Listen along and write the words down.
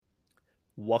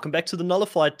Welcome back to the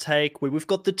Nullified Take, where we've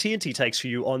got the TNT takes for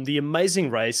you on the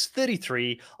amazing race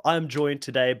 33. I am joined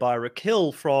today by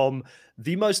Raquel from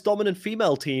the most dominant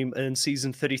female team in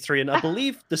season 33, and I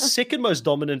believe the second most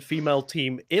dominant female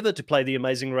team ever to play the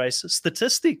amazing race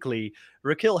statistically.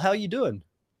 Raquel, how are you doing?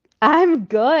 I'm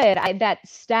good.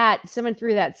 Someone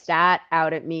threw that stat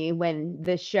out at me when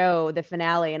the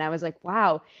finale, and I was like,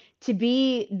 wow, to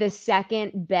be the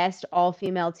second best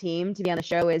all-female team to be on the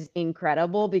show is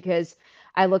incredible because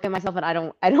I look at myself and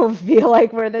I don't feel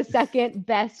like we're the second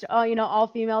best,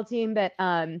 all-female team, but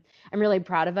I'm really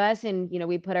proud of us and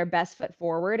we put our best foot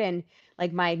forward and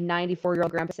like my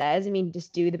 94-year-old grandpa says, I mean,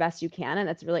 just do the best you can and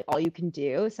that's really all you can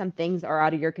do. Some things are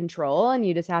out of your control and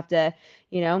you just have to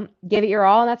give it your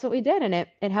all. And that's what we did. And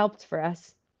it helped for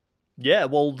us. Yeah,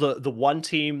 well, the one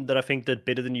team that I think did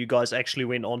better than you guys actually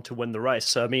went on to win the race.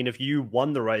 So, I mean, if you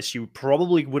won the race, you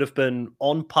probably would have been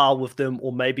on par with them,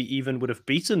 or maybe even would have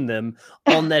beaten them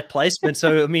on that placement.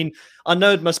 So, I mean, I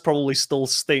know it must probably still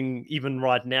sting even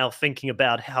right now, thinking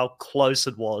about how close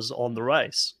it was on the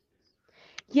race.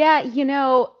 Yeah,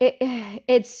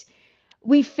 it's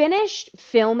we finished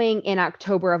filming in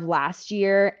October of last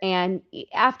year, and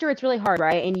after it's really hard,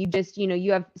 right? And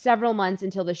you have several months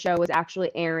until the show was actually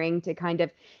airing to kind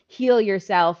of heal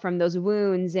yourself from those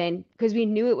wounds. And because we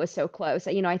knew it was so close,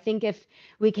 I think if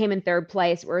we came in third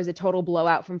place, where it was a total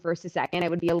blowout from first to second,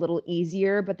 it would be a little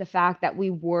easier. But the fact that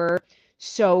we were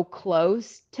so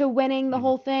close to winning the Mhm.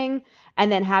 whole thing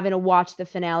and then having to watch the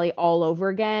finale all over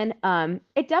again,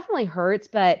 it definitely hurts,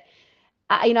 but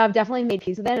I've definitely made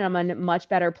peace with it and I'm in a much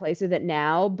better place with it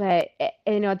now. But, at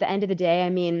the end of the day, I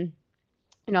mean,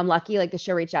 I'm lucky, like the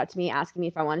show reached out to me asking me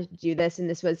if I wanted to do this. And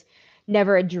this was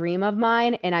never a dream of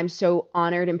mine. And I'm so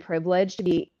honored and privileged to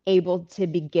be able to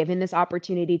be given this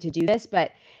opportunity to do this,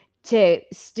 but to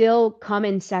still come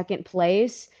in second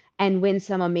place and win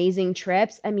some amazing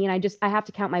trips. I mean, I have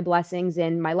to count my blessings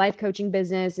and my life coaching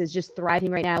business is just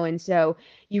thriving right now. And so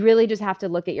you really just have to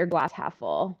look at your glass half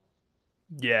full.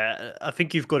 Yeah, I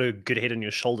think you've got a good head on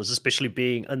your shoulders, especially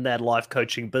being in that life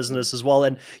coaching business as well.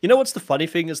 And you know what's the funny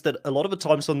thing is that a lot of the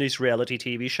times on these reality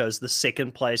TV shows, the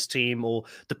second place team or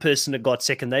the person that got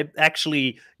second, they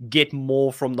actually get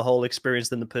more from the whole experience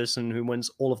than the person who wins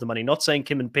all of the money. Not saying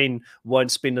Kim and Penn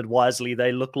won't spend it wisely.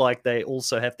 They look like they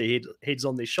also have their heads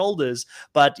on their shoulders.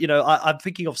 But, I'm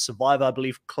thinking of Survivor. I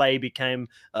believe Clay became,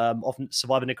 of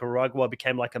Survivor Nicaragua,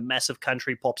 became like a massive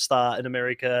country pop star in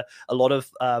America. A lot of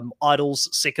Idol's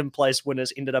second place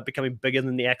winners ended up becoming bigger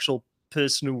than the actual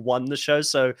person who won the show.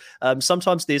 So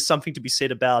sometimes there's something to be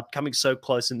said about coming so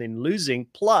close and then losing.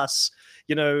 Plus,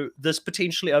 this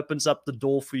potentially opens up the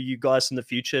door for you guys in the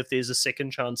future if there's a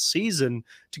second chance season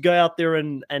to go out there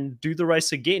and do the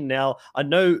race again. Now, I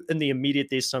know in the immediate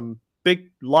there's some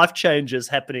big life changes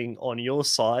happening on your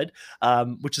side,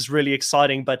 which is really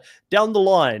exciting. But down the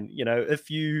line,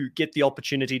 if you get the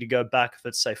opportunity to go back, if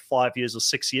it's say 5 years or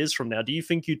 6 years from now, do you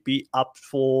think you'd be up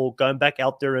for going back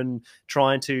out there and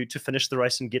trying to finish the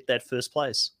race and get that first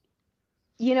place?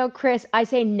 Chris, I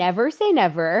say never.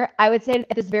 I would say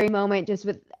at this very moment, just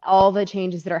with all the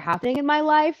changes that are happening in my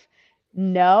life,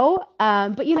 no.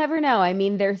 But you never know. I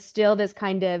mean, there's still this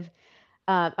kind of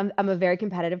I'm a very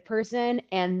competitive person,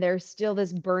 and there's still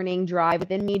this burning drive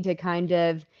within me to kind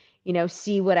of,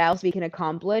 see what else we can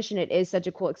accomplish. And it is such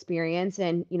a cool experience.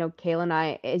 And, Kayla and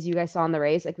I, as you guys saw in the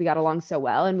race, like we got along so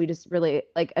well and we just really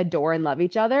like adore and love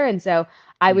each other. And so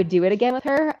I would do it again with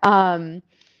her.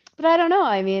 But I don't know.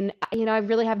 I mean, I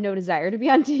really have no desire to be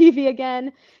on TV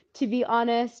again, to be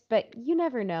honest, but you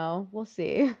never know. We'll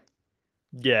see.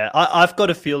 Yeah, I've got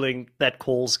a feeling that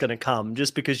call's going to come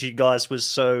just because you guys were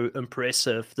so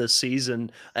impressive this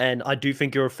season. And I do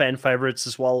think you're fan favorites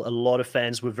as well. A lot of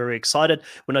fans were very excited.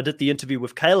 When I did the interview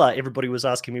with Kayla, everybody was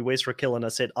asking me, where's Raquel? And I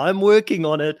said, I'm working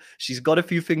on it. She's got a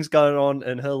few things going on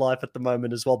in her life at the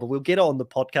moment as well, but we'll get her on the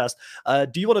podcast.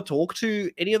 Do you want to talk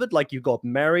to any of it? Like you got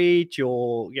married,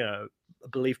 you're, I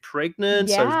believe pregnant.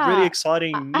 So really Yeah.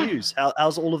 exciting news.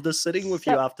 How's all of this sitting with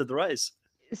you So after the race?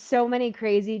 so many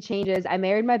crazy changes. I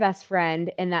married my best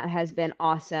friend, and that has been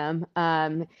awesome.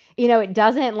 It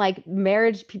doesn't like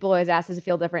marriage, people always ask, does it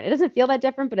feel different? It doesn't feel that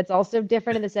different, but it's also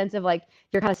different in the sense of like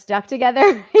you're kind of stuck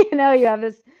together. You have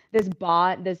this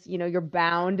bond, you're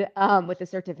bound with the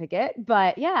certificate.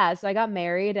 But yeah, so I got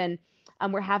married and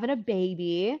we're having a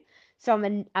baby. So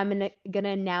gonna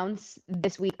announce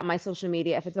this week on my social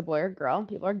media if it's a boy or girl.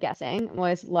 People are guessing. I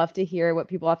always love to hear what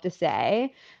people have to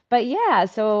say. But yeah,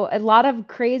 so a lot of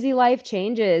crazy life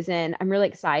changes and I'm really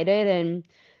excited and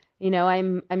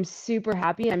I'm super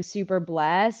happy and I'm super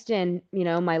blessed and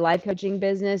my life coaching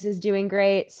business is doing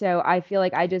great. So I feel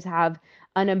like I just have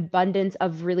an abundance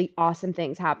of really awesome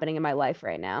things happening in my life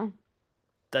right now.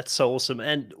 That's so awesome.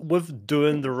 And with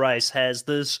doing the race, has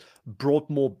this brought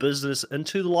more business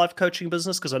into the life coaching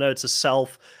business? Because I know it's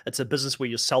a business where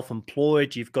you're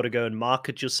self-employed. You've got to go and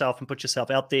market yourself and put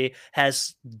yourself out there.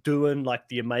 Has doing like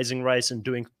the amazing race and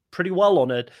doing pretty well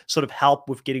on it sort of help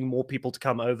with getting more people to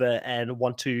come over and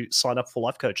want to sign up for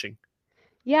life coaching?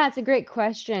 Yeah, it's a great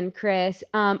question, Chris.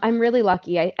 I'm really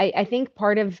lucky. I think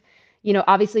part of,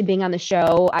 obviously being on the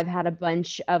show, I've had a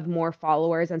bunch of more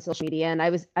followers on social media, and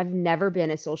I've never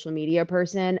been a social media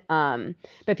person.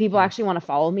 But people Mm. actually want to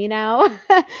follow me now,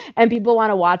 and people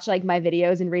want to watch like my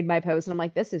videos and read my posts, and I'm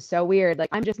like, this is so weird. Like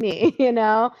I'm just me, you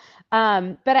know.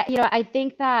 I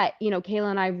think that, Kayla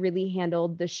and I really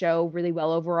handled the show really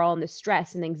well overall, and the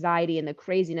stress and anxiety and the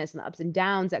craziness and the ups and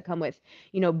downs that come with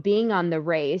being on the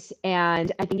race.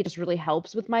 And I think it just really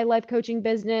helps with my life coaching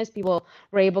business. People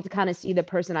were able to kind of see the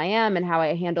person I am and how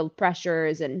I handled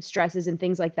pressures and stresses and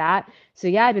things like that. So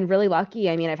yeah, I've been really lucky.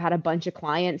 I mean, I've had a bunch of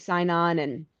clients sign on,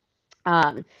 and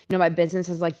my business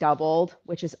has like doubled,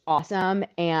 which is awesome.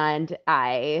 And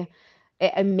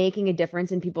I'm making a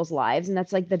difference in people's lives, and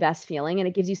that's like the best feeling, and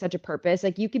it gives you such a purpose.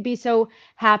 Like you could be so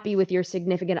happy with your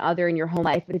significant other in your home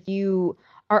life, but if you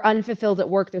are unfulfilled at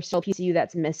work, there's still a piece of you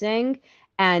that's missing.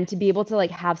 And to be able to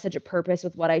like have such a purpose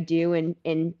with what I do,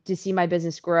 and to see my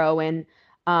business grow, and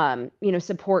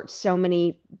support so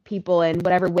many people in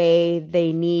whatever way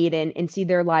they need, and see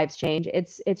their lives change,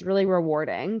 it's really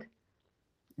rewarding.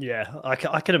 Yeah, I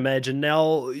can imagine.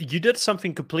 Now, you did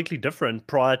something completely different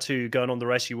prior to going on the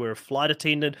race. You were a flight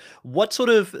attendant. What sort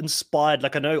of inspired,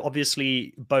 like, I know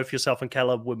obviously both yourself and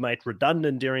Caleb were made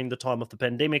redundant during the time of the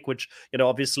pandemic, which,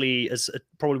 obviously it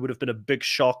probably would have been a big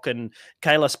shock. And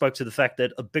Kayla spoke to the fact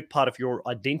that a big part of your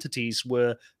identities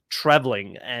were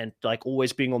traveling and like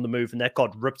always being on the move, and that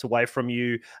got ripped away from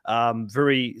you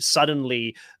very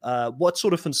suddenly. What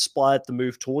sort of inspired the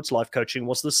move towards life coaching?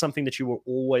 Was this something that you were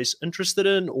always interested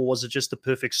in, or was it just the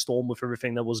perfect storm with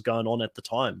everything that was going on at the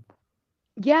time?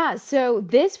 Yeah, so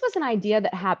this was an idea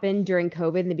that happened during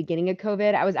COVID, in the beginning of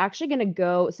COVID. I was actually going to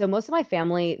go, so most of my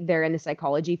family, they're in the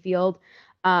psychology field.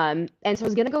 And so I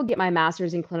was going to go get my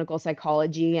master's in clinical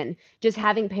psychology, and just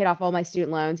having paid off all my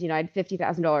student loans, I had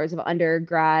 $50,000 of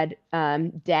undergrad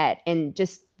debt, and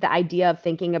just the idea of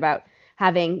thinking about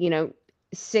having,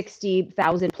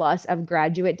 60,000 plus of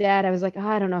graduate debt. I was like, oh,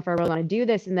 I don't know if I really want to do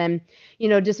this. And then,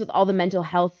 just with all the mental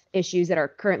health issues that are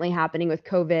currently happening with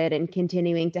COVID and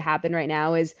continuing to happen right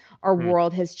now, is our Mm.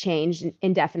 world has changed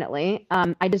indefinitely.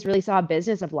 I just really saw a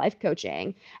business of life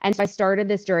coaching. And so I started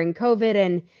this during COVID,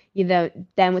 and,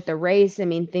 then with the race, I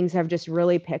mean, things have just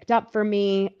really picked up for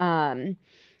me.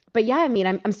 But yeah, I mean,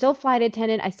 I'm still a flight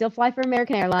attendant. I still fly for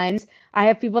American Airlines. I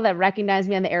have people that recognize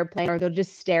me on the airplane, or they'll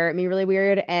just stare at me really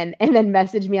weird, and then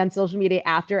message me on social media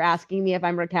after asking me if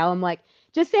I'm Raquel. I'm like,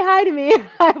 just say hi to me.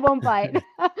 I won't bite.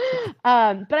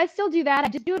 But I still do that. I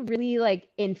just do it really like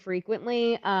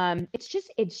infrequently.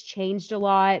 It's changed a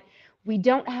lot. We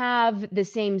don't have the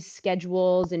same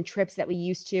schedules and trips that we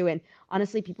used to. And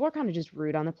honestly, people are kind of just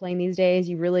rude on the plane these days.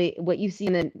 What you see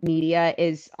in the media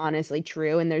is honestly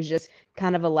true. And there's just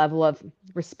kind of a level of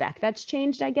respect that's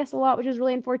changed, I guess, a lot, which is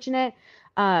really unfortunate.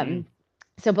 Mm. Um,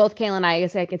 so both Kayla and I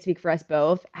guess I can speak for us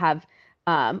both, have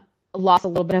um, lost a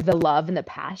little bit of the love and the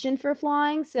passion for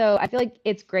flying. So I feel like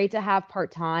it's great to have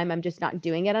part time. I'm just not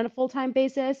doing it on a full time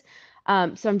basis.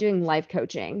 So I'm doing life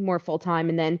coaching more full time.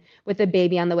 And then with the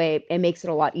baby on the way, it makes it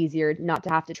a lot easier not to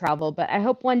have to travel. But I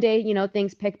hope one day,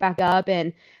 things pick back up,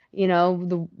 and,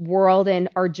 the world and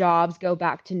our jobs go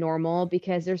back to normal,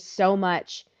 because there's so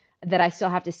much that I still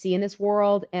have to see in this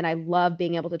world. And I love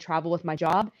being able to travel with my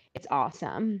job. It's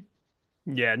awesome.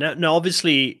 Yeah, no.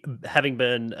 Obviously, having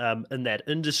been in that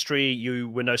industry, you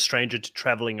were no stranger to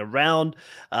traveling around.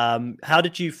 How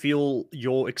did you feel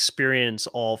your experience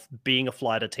of being a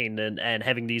flight attendant and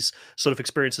having these sort of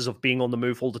experiences of being on the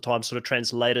move all the time sort of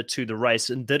translated to the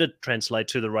race? And did it translate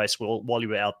to the race while you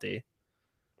were out there?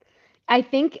 I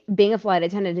think being a flight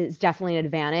attendant is definitely an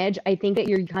advantage. I think that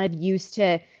you're kind of used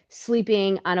to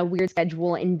sleeping on a weird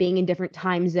schedule and being in different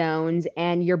time zones,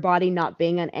 and your body not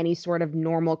being on any sort of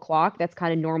normal clock. That's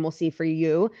kind of normalcy for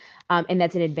you. And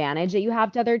that's an advantage that you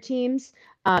have to other teams.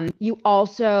 You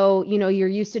also, you're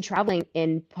used to traveling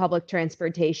in public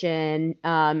transportation,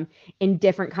 in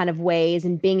different kind of ways,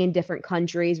 and being in different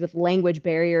countries with language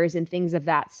barriers and things of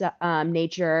that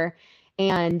nature.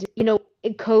 And,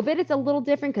 COVID, it's a little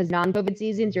different because non-COVID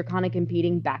seasons, you're kind of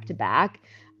competing back to back.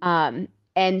 Um,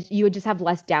 and you would just have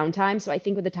less downtime. So I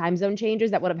think with the time zone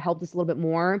changes, that would have helped us a little bit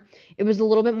more. It was a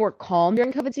little bit more calm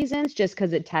during COVID seasons, just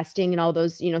because of testing and all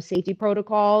those, safety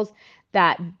protocols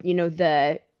that,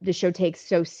 the the show takes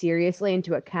so seriously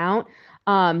into account.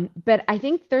 But I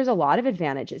think there's a lot of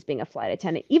advantages being a flight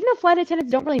attendant, even though flight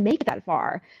attendants don't really make it that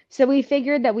far. So we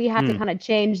figured that we had to Hmm. kind of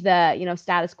change the,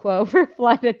 status quo for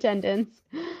flight attendants.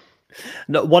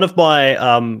 No, one of my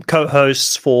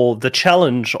co-hosts for the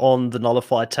challenge on the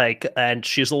Nullified Take, and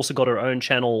she's also got her own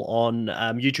channel on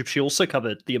YouTube. She also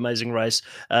covered the Amazing Race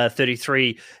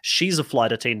 33. She's a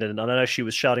flight attendant, and I know she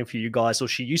was shouting for you guys, or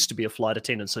she used to be a flight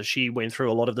attendant, so she went through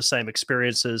a lot of the same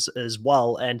experiences as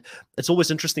well. And it's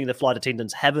always interesting that flight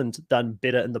attendants haven't done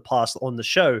better in the past on the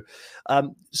show.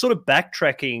 Sort of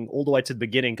backtracking all the way to the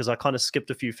beginning, because I kind of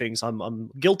skipped a few things.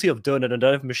 I'm guilty of doing it, and I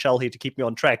don't have Michelle here to keep me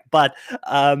on track, but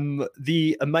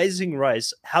the Amazing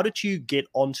Race, how did you get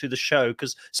onto the show?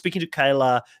 Because speaking to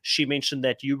Kayla, she mentioned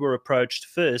that you were approached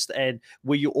first, and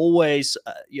were you always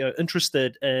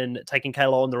interested in taking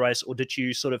Kayla on the race, or did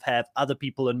you sort of have other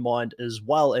people in mind as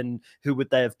well? And who would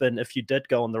they have been if you did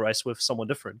go on the race with someone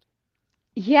different?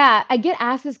 Yeah, I get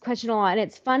asked this question a lot, and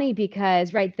it's funny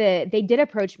because, right, they did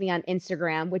approach me on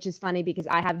Instagram, which is funny because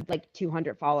I have like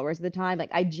 200 followers at the time.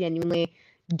 Like, I genuinely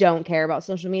don't care about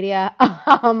social media.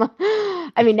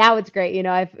 I mean, now it's great,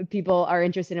 if people are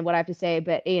interested in what I have to say,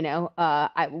 but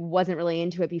I wasn't really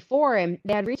into it before, and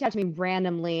they had reached out to me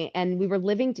randomly, and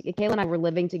Kayla and I were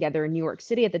living together in New York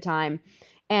City at the time.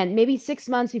 And maybe 6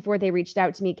 months before they reached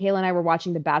out to me, Kayla and I were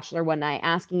watching The Bachelor one night,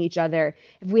 asking each other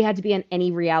if we had to be on any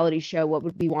reality show, what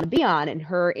would we want to be on? And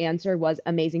her answer was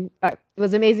Amazing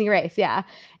Race, yeah.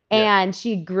 Yeah. And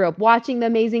she grew up watching The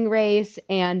Amazing Race,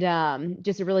 and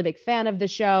just a really big fan of the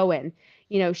show. And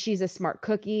she's a smart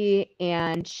cookie,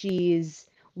 and she's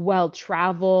well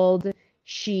traveled.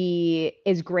 She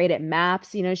is great at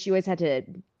maps. She always had to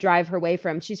drive her way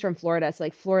she's from Florida, so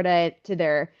like Florida to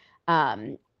their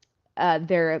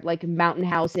like mountain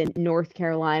house in North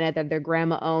Carolina that their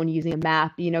grandma owned, using a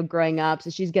map, growing up. So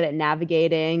she's good at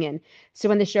navigating. And so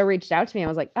when the show reached out to me, I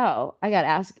was like, oh, I gotta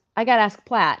ask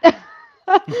Platt.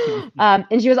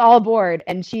 And she was all aboard,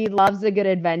 and she loves a good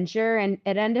adventure, and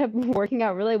it ended up working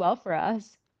out really well for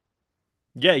us.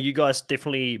 Yeah, you guys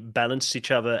definitely balanced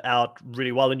each other out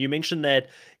really well. And you mentioned that,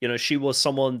 she was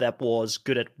someone that was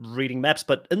good at reading maps.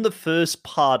 But in the first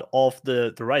part of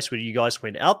the race where you guys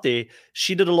went out there,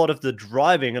 she did a lot of the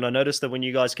driving. And I noticed that when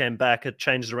you guys came back, it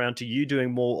changed around to you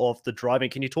doing more of the driving.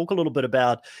 Can you talk a little bit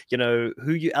about,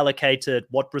 who you allocated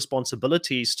what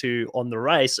responsibilities to on the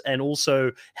race, and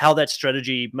also how that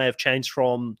strategy may have changed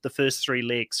from the first three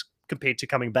legs compared to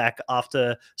coming back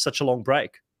after such a long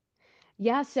break?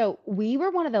 Yeah, so we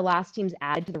were one of the last teams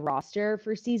added to the roster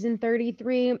for season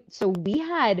 33. So we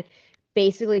had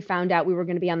basically found out we were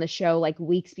going to be on the show like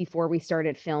weeks before we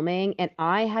started filming. And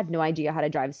I had no idea how to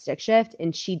drive a stick shift.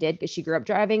 And she did, because she grew up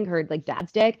driving her like dad's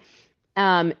stick.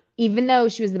 Even though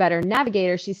she was the better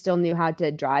navigator, she still knew how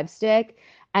to drive stick.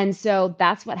 And so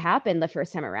that's what happened the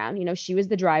first time around. She was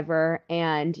the driver,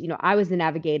 and, I was the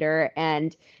navigator.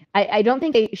 And I don't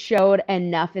think they showed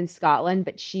enough in Scotland,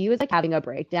 but she was like having a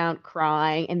breakdown,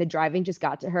 crying, and the driving just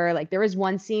got to her. Like, there was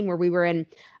one scene where we were in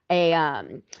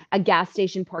a gas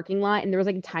station parking lot, and there was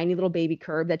like a tiny little baby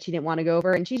curb that she didn't want to go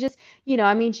over. And she just,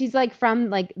 I mean, she's like from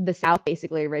like the South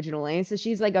basically originally. So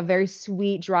she's like a very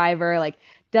sweet driver, like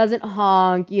doesn't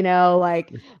honk,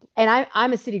 like, and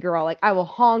I'm a city girl. Like, I will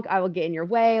honk, I will get in your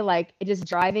way. Like, it just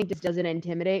driving just doesn't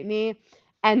intimidate me.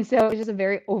 And so it was just a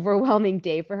very overwhelming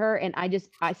day for her. And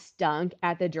I stunk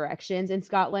at the directions in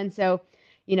Scotland. So,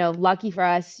 lucky for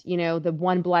us, the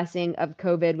one blessing of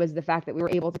COVID was the fact that we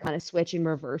were able to kind of switch and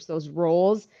reverse those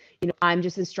roles. I'm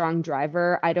just a strong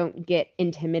driver. I don't get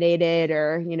intimidated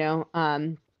or,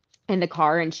 in the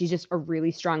car, and she's just a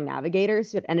really strong navigator.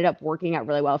 So it ended up working out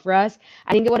really well for us.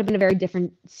 I think it would have been a very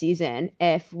different season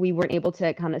if we weren't able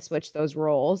to kind of switch those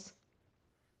roles.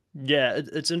 Yeah,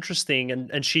 it's interesting,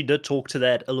 and she did talk to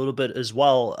that a little bit as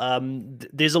well.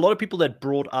 There's a lot of people that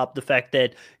brought up the fact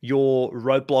that your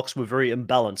roadblocks were very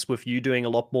imbalanced, with you doing a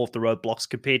lot more of the roadblocks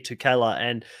compared to Kayla.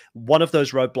 And one of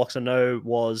those roadblocks I know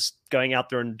was going out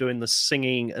there and doing the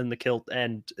singing in the kilt.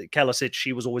 And Kayla said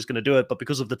she was always going to do it, but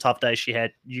because of the tough day she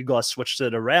had, you guys switched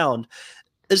it around.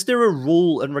 Is there a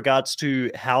rule in regards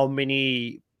to how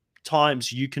many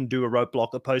times you can do a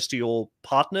roadblock opposed to your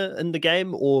partner in the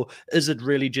game, or is it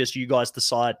really just you guys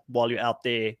decide while you're out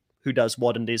there who does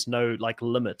what, and there's no like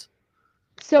limit?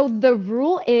 So the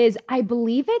rule is, I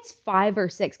believe it's 5 or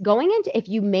 6. Going into, if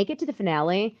you make it to the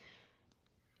finale,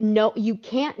 no, you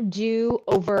can't do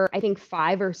over, I think,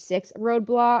 5 or 6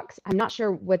 roadblocks. I'm not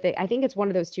sure what I think it's one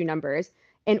of those two numbers.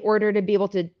 in order to be able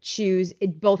to choose,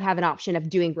 both have an option of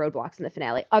doing roadblocks in the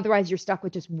finale. Otherwise, you're stuck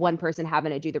with just one person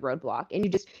having to do the roadblock, and you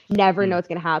just never know Mm. what's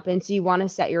going to happen. So you want to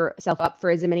set yourself up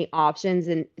for as many options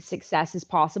and success as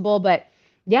possible. But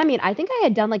yeah, I mean, I think I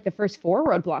had done like the first four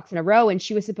roadblocks in a row, and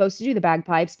she was supposed to do the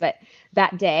bagpipes, but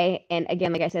that day, and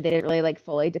again, like I said, they didn't really like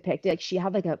fully depict it. Like she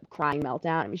had like a crying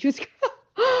meltdown. I mean, she was,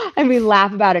 and we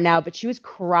laugh about it now, but she was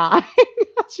crying.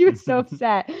 She was so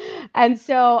upset. And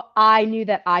so I knew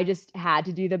that I just had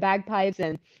to do the bagpipes.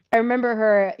 And I remember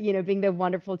her, being the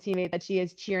wonderful teammate that she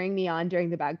is, cheering me on during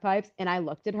the bagpipes. And I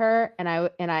looked at her,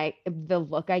 the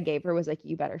look I gave her was like,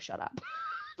 you better shut up.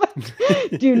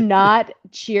 Do not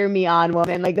cheer me on,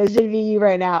 woman. Like this should be you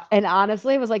right now. And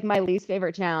honestly, it was like my least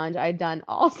favorite challenge I'd done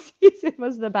all season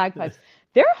was the bagpipes.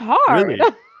 They're hard.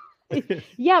 Really?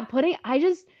 Yeah, putting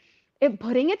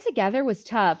it together was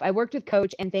tough. I worked with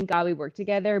Coach, and thank God we worked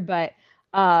together. But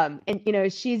and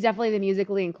she's definitely the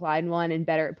musically inclined one and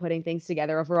better at putting things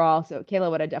together overall. So Kayla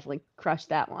would have definitely crushed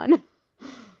that one.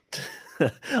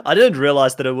 I didn't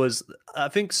realize that it was. I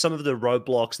think some of the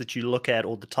roadblocks that you look at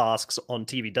or the tasks on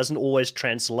TV doesn't always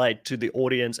translate to the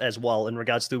audience as well in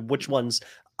regards to which ones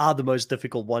are the most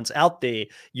difficult ones out there.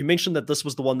 You mentioned that this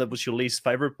was the one that was your least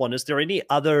favorite one. Is there any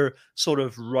other sort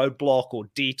of roadblock or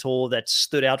detour that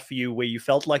stood out for you where you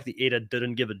felt like the edit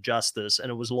didn't give it justice and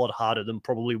it was a lot harder than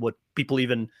probably what people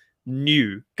even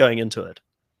knew going into it?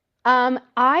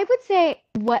 I would say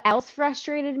what else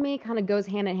frustrated me kind of goes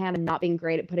hand in hand and not being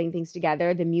great at putting things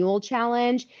together. The mule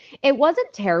challenge. It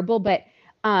wasn't terrible, but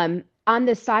on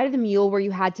the side of the mule where you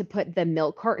had to put the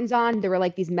milk cartons on, there were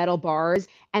like these metal bars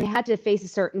and they had to face a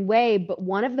certain way. But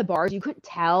one of the bars, you couldn't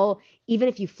tell, even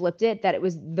if you flipped it, that it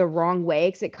was the wrong way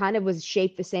because it kind of was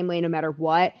shaped the same way no matter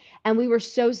what. And we were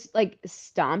so like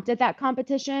stomped at that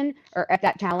competition or at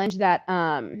that challenge that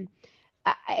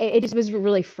it just was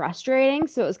really frustrating.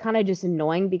 So it was kind of just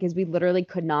annoying because we literally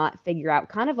could not figure out,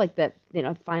 kind of like the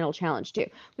final challenge too.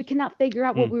 We could not figure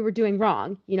out what Mm. we were doing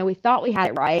wrong. We thought we had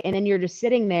it right, and then you're just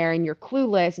sitting there and you're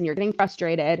clueless and you're getting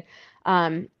frustrated.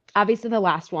 Obviously, the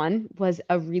last one was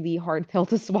a really hard pill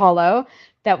to swallow.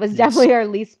 That was Yes. definitely our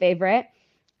least favorite.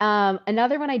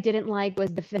 Another one I didn't like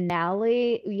was the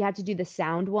finale. We had to do the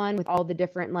sound one with all the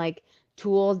different like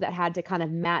tools that had to kind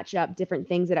of match up different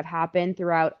things that have happened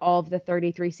throughout all of the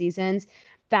 33 seasons.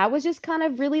 That was just kind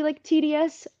of really like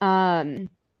tedious.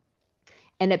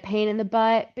 And a pain in the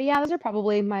butt. But yeah, those are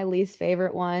probably my least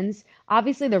favorite ones.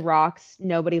 Obviously, the rocks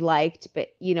nobody liked, but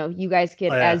you guys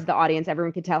could, Oh, yeah. as the audience,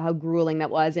 everyone could tell how grueling that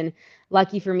was. And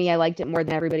lucky for me, I liked it more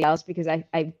than everybody else because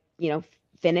I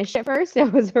finished it first.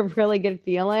 It was a really good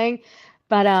feeling.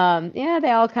 But yeah, they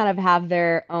all kind of have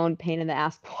their own pain in the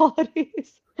ass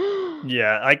qualities.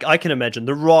 Yeah, I can imagine.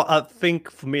 The rock, I think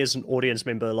for me as an audience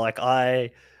member, like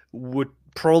I would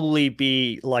probably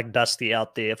be like Dusty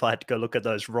out there if I had to go look at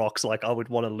those rocks. Like I would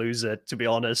want to lose it, to be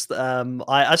honest.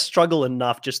 I struggle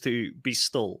enough just to be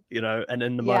still, and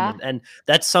in the Yeah. moment. And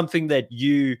that's something that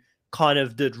you kind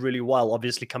of did really well.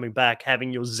 Obviously, coming back,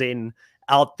 having your Zen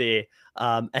out there,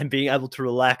 and being able to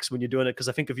relax when you're doing it. Because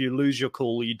I think if you lose your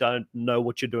cool, you don't know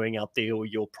what you're doing out there, or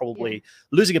you're Yeah. probably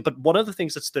losing it. But one of the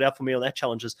things that stood out for me on that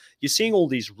challenge is you're seeing all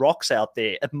these rocks out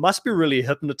there. It must be really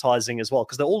hypnotizing as well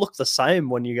because they all look the same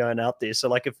when you're going out there. So,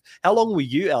 like, how long were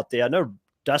you out there? I know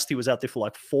Dusty was out there for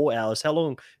like 4 hours. How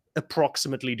long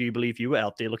approximately do you believe you were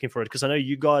out there looking for it? Because I know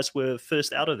you guys were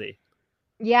first out of there.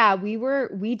 Yeah,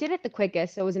 we did it the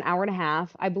quickest, so it was an hour and a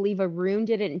half. I believe Arun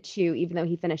did it in two, even though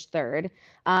he finished third.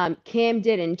 Kim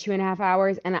did it in 2.5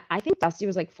 hours, and I think Dusty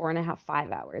was like 4.5,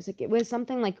 5 hours. Like it was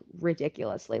something like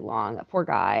ridiculously long. A poor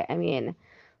guy. I mean,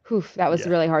 that was Yeah.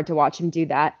 really hard to watch him do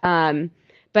that.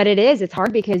 But it's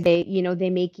hard because they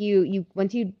make you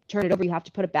once you turn it over, you have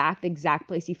to put it back the exact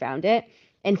place you found it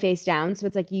and face down. So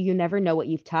it's like you never know what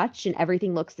you've touched, and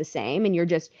everything looks the same, and you're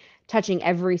just touching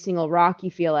every single rock,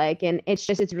 you feel like. And it's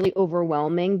really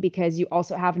overwhelming because you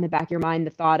also have in the back of your mind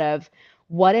the thought of,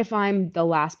 what if I'm the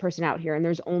last person out here and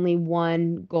there's only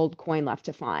one gold coin left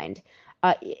to find?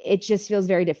 It just feels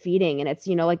very defeating, and it's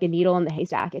like a needle in the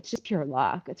haystack. It's just pure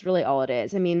luck. It's really all it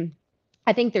is. I mean,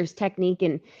 I think there's technique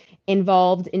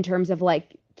involved in terms of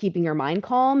like keeping your mind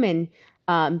calm and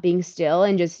being still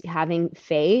and just having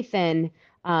faith. And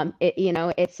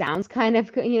it sounds kind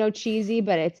of cheesy,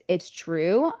 but it's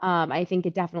true. I think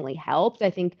it definitely helped. I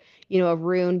think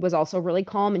Arun was also really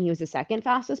calm, and he was the second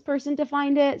fastest person to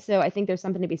find it. So I think there's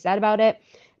something to be said about it.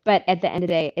 But at the end of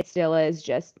the day, it still is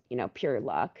just pure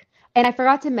luck. And I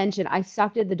forgot to mention, I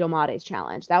sucked at the Domates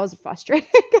challenge. That was frustrating.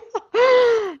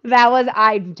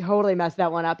 I totally messed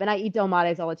that one up. And I eat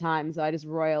Domates all the time, so I just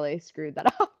royally screwed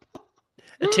that up.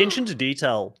 Attention to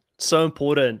detail so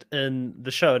important in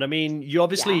the show. And I mean, you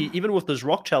obviously, Yeah. even with this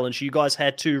rock challenge, you guys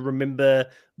had to remember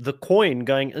the coin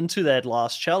going into that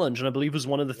last challenge. And I believe it was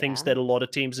one of the things Yeah. that a lot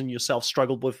of teams and yourself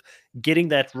struggled with getting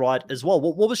that right as well.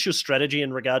 What was your strategy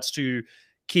in regards to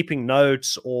keeping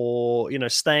notes or,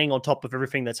 staying on top of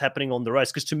everything that's happening on the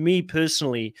race? Because to me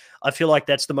personally, I feel like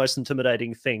that's the most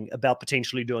intimidating thing about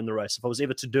potentially doing the race. If I was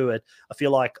ever to do it, I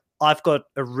feel like I've got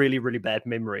a really, really bad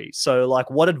memory. So, like,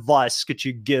 what advice could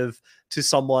you give to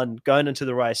someone going into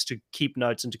the race to keep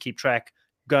notes and to keep track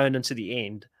going into the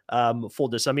end for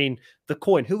this? I mean, the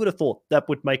coin, who would have thought that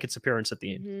would make its appearance at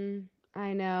the end?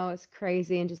 I know it's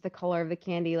crazy, and just the color of the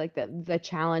candy, like the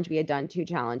challenge we had done 2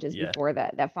 challenges Yeah. before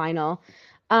that final.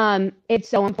 It's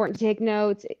so important to take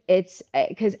notes. It's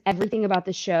because everything about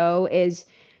the show is,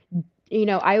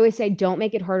 I always say don't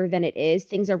make it harder than it is.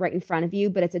 Things are right in front of you,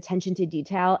 but it's attention to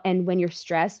detail. And when you're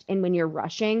stressed and when you're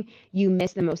rushing, you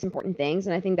miss the most important things.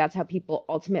 And I think that's how people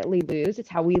ultimately lose. It's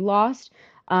how we lost.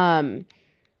 Um,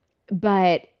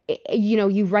 but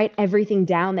you write everything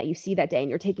down that you see that day and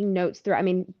you're taking notes through. I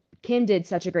mean, Kim did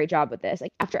such a great job with this.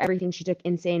 Like after everything, she took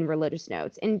insane religious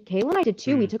notes. And Kayla and I did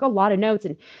too. We Mm. took a lot of notes.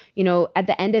 And, at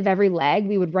the end of every leg,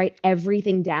 we would write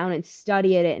everything down and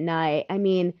study it at night. I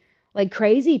mean, like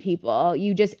crazy people,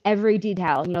 you just every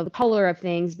detail, the color of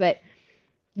things. But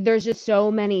there's just so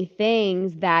many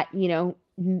things that,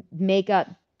 make up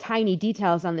tiny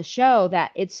details on the show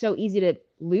that it's so easy to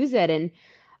lose it. And,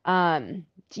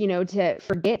 to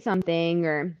forget something,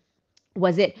 or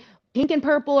was it pink and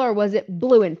purple or was it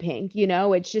blue and pink?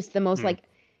 It's just the most Mm. like,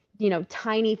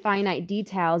 tiny finite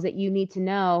details that you need to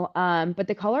know. But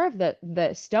the color of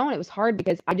the stone, it was hard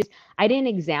because I didn't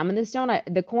examine the stone,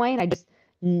 the coin. I just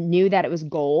knew that it was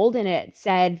gold and it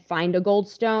said find a gold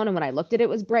stone. And when I looked at it, it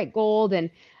was bright gold. And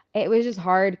it was just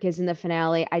hard because in the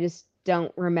finale, I just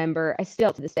don't remember. I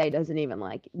still to this day doesn't even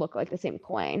like look like the same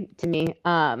coin to me.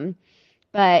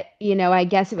 But, I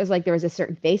guess it was like there was a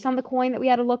certain face on the coin that we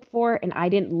had to look for, and I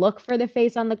didn't look for the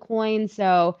face on the coin.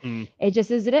 So Mm. it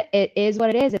just is it is what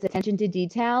it is. It's attention to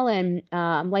detail. And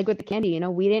like with the candy,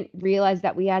 we didn't realize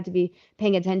that we had to be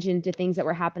paying attention to things that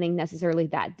were happening necessarily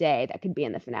that day that could be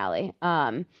in the finale.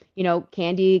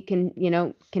 Candy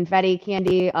confetti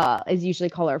candy is usually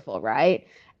colorful, right?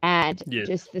 And Yes.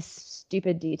 just this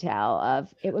stupid detail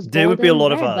of it was There gold would be a and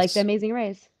lot of red, like the us. Amazing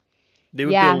Race. There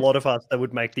would be a Yeah. lot of us that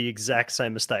would make the exact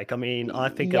same mistake. I mean, I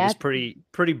think it was Yep.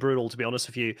 pretty brutal, to be honest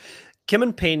with you. Kim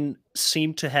and Penn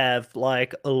seem to have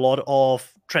like a lot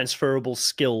of transferable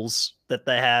skills that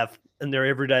they have in their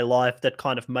everyday life that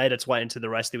kind of made its way into the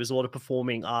race. There was a lot of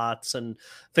performing arts and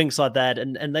things like that,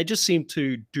 and they just seem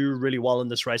to do really well in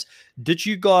this race. Did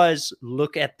you guys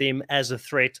look at them as a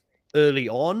threat early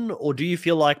on, or do you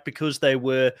feel like because they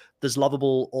were this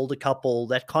lovable older couple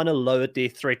that kind of lowered their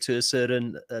threat to a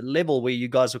certain level where you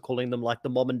guys are calling them like the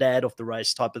mom and dad of the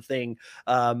race type of thing?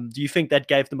 Do you think that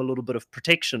gave them a little bit of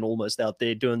protection almost out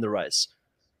there doing the race?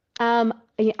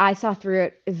 I saw through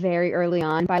it very early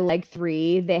on. By leg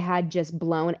three, they had just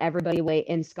blown everybody away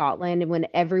in Scotland. And when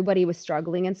everybody was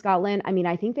struggling in Scotland, I mean,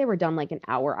 I think they were done like an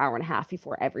hour and a half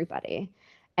before everybody.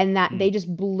 And that they Mm.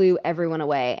 just blew everyone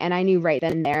away. And I knew right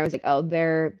then and there, I was like, oh,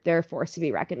 they're a force to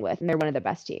be reckoned with. And they're one of the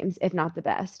best teams, if not the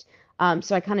best.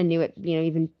 So I kind of knew it,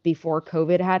 even before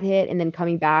COVID had hit. And then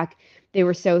coming back,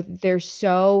 they're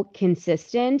so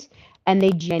consistent and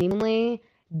they genuinely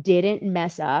didn't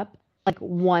mess up like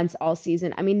once all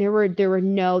season. I mean, they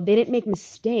didn't make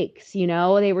mistakes,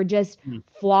 they were just Mm.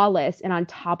 flawless and on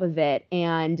top of it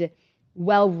and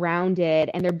well-rounded.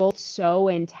 And they're both so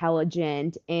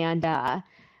intelligent. And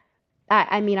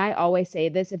I mean, I always say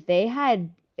this, if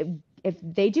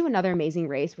they do another Amazing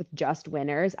Race with just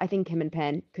winners, I think Kim and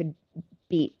Penn could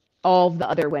beat all of the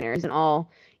other winners and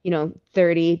all,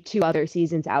 32 other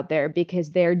seasons out there because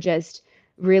they're just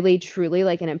really truly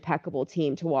like an impeccable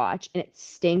team to watch. And it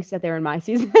stinks that they're in my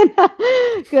season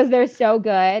because they're so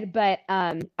good, but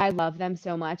I love them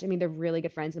so much. I mean, they're really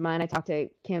good friends of mine. I talk to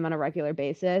Kim on a regular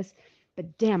basis,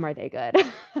 but damn are they good.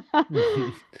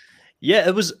 Yeah,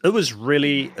 it was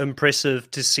really impressive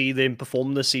to see them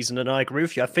perform this season, and I agree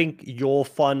with you. I think your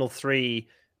final three,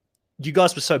 you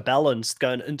guys were so balanced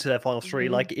going into that final three.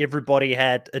 Mhm. Like everybody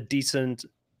had a decent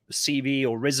CV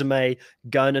or resume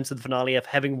going into the finale of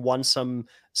having won some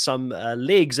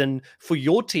legs. And for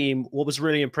your team, what was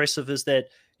really impressive is that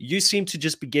you seem to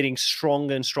just be getting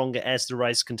stronger and stronger as the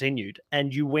race continued,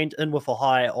 and you went in with a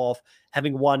high of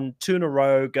having won 2 in a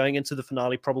row, going into the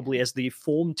finale probably as the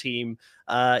form team.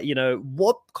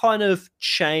 What kind of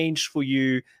changed for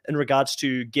you in regards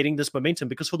to getting this momentum?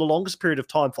 Because for the longest period of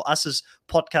time, for us as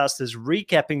podcasters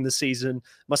recapping the season,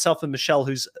 myself and Michelle,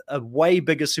 who's a way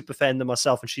bigger super fan than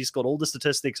myself, and she's got all the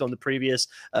statistics on the previous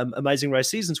Amazing Race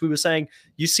seasons, we were saying,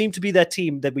 you seem to be that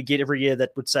team that we get every year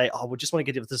that would say, oh, we just want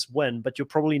to get this win, but you're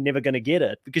probably never going to get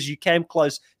it because you came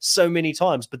close so many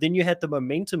times, but then you had the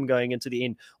momentum going into the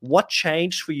end. What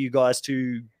changed for you guys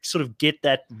to sort of get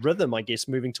that rhythm, I guess,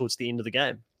 moving towards the end of the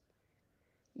game?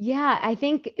 Yeah, I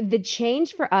think the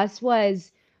change for us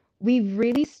was we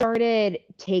really started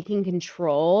taking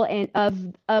control and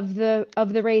of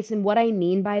the race. And what I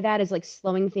mean by that is like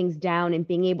slowing things down and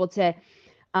being able to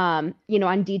on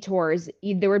detours,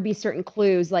 there would be certain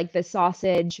clues like the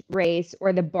sausage race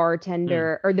or the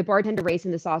bartender race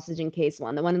in the sausage and case the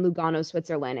one in Lugano,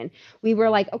 Switzerland. And we were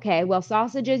like, okay, well,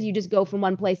 sausages, you just go from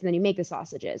one place and then you make the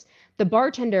sausages. The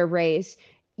bartender race,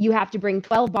 you have to bring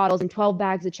 12 bottles and 12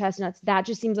 bags of chestnuts. That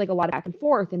just seems like a lot of back and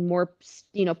forth and more,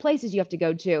 places you have to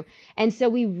go to. And so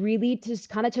we really just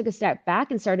kind of took a step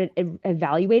back and started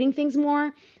evaluating things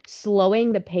more,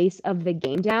 slowing the pace of the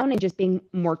game down and just being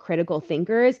more critical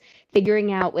thinkers,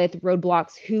 figuring out with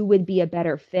roadblocks who would be a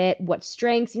better fit, what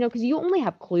strengths, because you only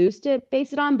have clues to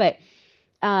base it on. But,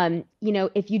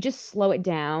 if you just slow it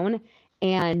down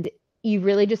and you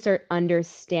really just start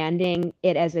understanding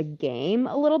it as a game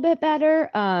a little bit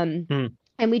better.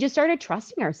 And we just started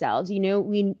trusting ourselves.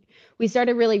 We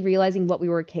started really realizing what we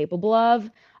were capable of,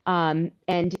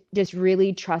 and just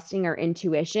really trusting our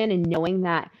intuition and knowing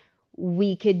that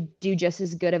we could do just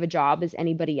as good of a job as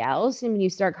anybody else. And when you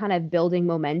start kind of building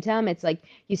momentum, it's like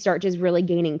you start just really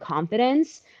gaining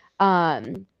confidence.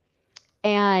 And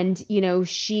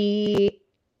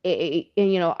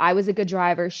I was a good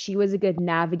driver. She was a good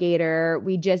navigator.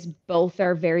 We just both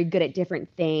are very good at different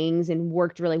things and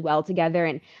worked really well together.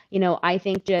 And, I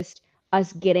think just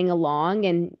us getting along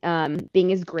and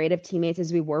being as great of teammates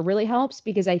as we were really helps,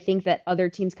 because I think that other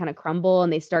teams kind of crumble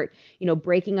and they start,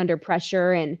 breaking under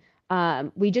pressure. And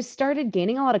we just started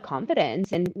gaining a lot of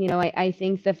confidence. And, I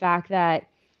think the fact that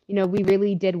we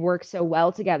really did work so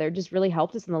well together just really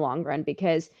helped us in the long run,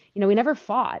 because, we never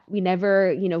fought. We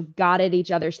never, got at each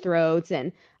other's throats,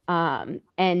 and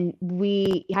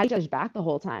we had each other's back the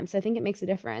whole time. So I think it makes a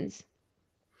difference.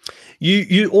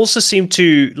 You also seem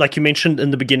to, like you mentioned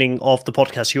in the beginning of the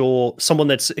podcast, you're someone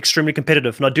that's extremely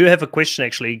competitive. And I do have a question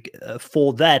actually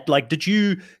for that. Like, did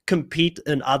you compete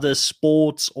in other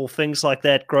sports or things like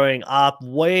that growing up?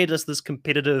 Where does this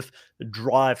competitive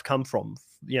drive come from?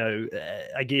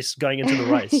 I guess going into the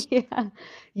race.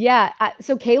 Yeah.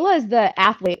 So Kayla is the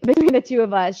athlete between the two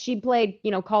of us. She played,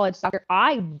 college soccer.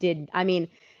 I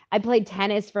played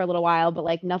tennis for a little while, but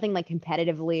like nothing like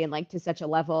competitively and like to such a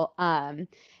level.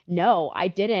 No, I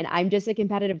didn't. I'm just a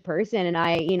competitive person, and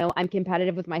I'm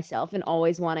competitive with myself and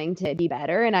always wanting to be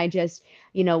better. And I just,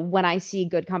 when I see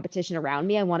good competition around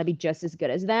me, I want to be just as good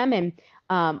as them. And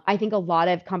I think a lot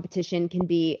of competition can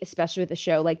be, especially with a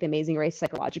show like The Amazing Race,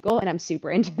 psychological, and I'm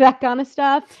super into that kind of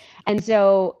stuff. And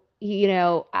so,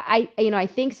 I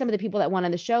think some of the people that won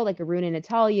on the show, like Arun and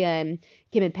Natalia and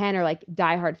Kim and Penn, are like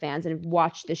diehard fans and have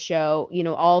watched the show,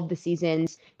 all of the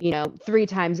seasons, 3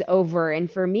 times over.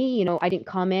 And for me, I didn't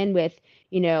come in with,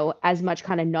 as much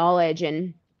kind of knowledge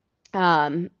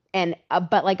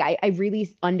but like I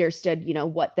really understood,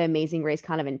 what the Amazing Race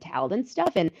kind of entailed and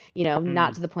stuff. And,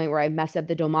 not to the point where I mess up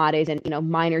the domades and,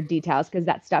 minor details, because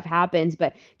that stuff happens,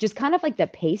 but just kind of like the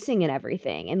pacing and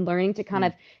everything, and learning to kind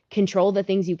of control the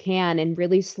things you can and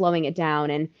really slowing it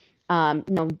down, and,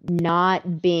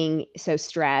 not being so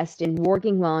stressed and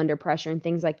working well under pressure and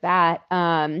things like that.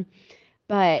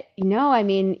 But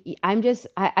I'm just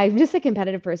a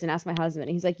competitive person. Ask my husband.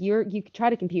 He's like, you try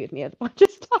to compete with me with a bunch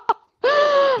of stuff.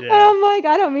 And Yeah. I'm like,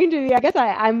 I don't mean to be. I guess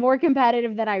I'm more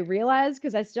competitive than I realized,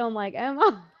 because I still am like,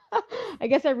 I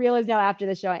guess I realize now after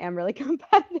the show I am really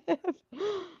competitive.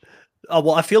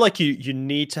 Well, I feel like you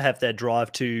need to have that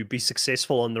drive to be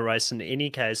successful in the race in any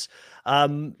case.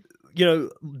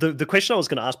 The question I was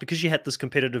going to ask, because you had this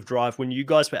competitive drive when you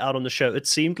guys were out on the show, it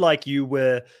seemed like you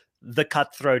were the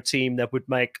cutthroat team that would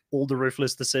make all the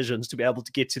ruthless decisions to be able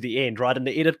to get to the end, right? And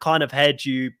the edit kind of had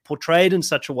you portrayed in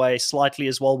such a way slightly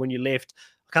as well when you left.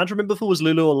 I can't remember if it was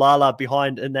Lulu or Lala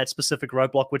behind in that specific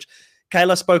roadblock, which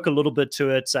Kayla spoke a little bit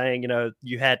to it, saying,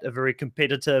 you had a very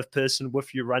competitive person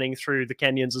with you running through the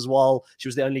canyons as well. She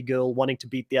was the only girl wanting to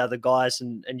beat the other guys,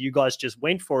 and you guys just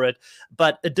went for it.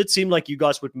 But it did seem like you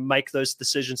guys would make those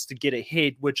decisions to get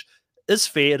ahead, which is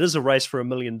fair. It is a race for $1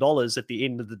 million at the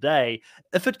end of the day.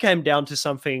 If it came down to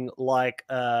something like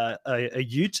a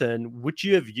U-turn, would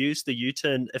you have used the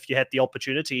U-turn if you had the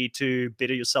opportunity to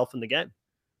better yourself in the game?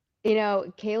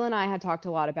 Kayla and I had talked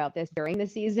a lot about this during the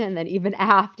season, then even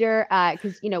after,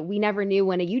 because we never knew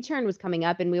when a U-turn was coming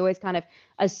up, and we always kind of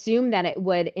assumed that it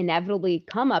would inevitably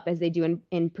come up as they do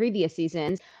in previous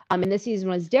seasons. And this season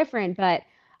was different, but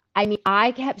I mean,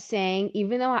 I kept saying,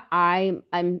 even though I'm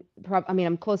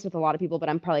close with a lot of people, but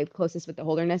I'm probably closest with the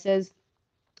Holdernesses.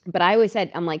 But I always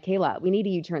said, I'm like, Kayla, we need to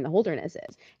U-turn the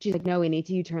Holdernesses. She's like, no, we need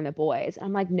to U-turn the boys.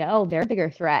 I'm like, no, they're a bigger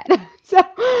threat. So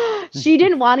she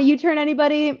didn't want to U-turn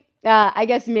anybody. I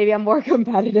guess maybe I'm more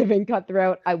competitive and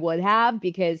cutthroat. I would have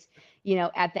because,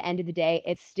 at the end of the day,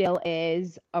 it still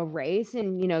is a race,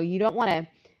 and you don't want to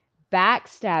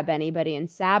backstab anybody and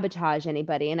sabotage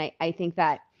anybody. And I think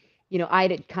that, I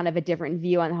had kind of a different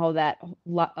view on how that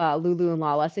Lulu and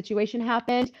Lala situation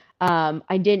happened.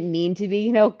 I didn't mean to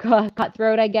be,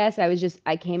 cutthroat, I guess.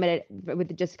 I came at it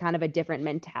with just kind of a different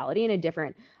mentality and a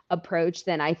different approach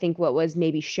than I think what was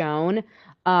maybe shown.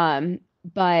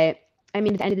 But I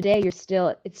mean, at the end of the day,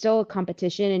 it's still a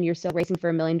competition, and you're still racing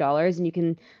for $1 million, and you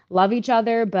can love each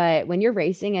other. But when you're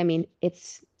racing, I mean,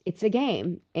 it's a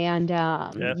game, and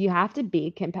Yeah. you have to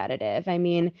be competitive. I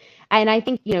mean, and I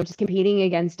think, just competing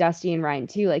against Dusty and Ryan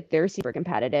too, like they're super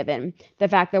competitive. And the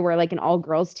fact that we're like an all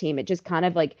girls team, it just kind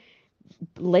of like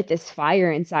lit this fire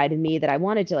inside of me that I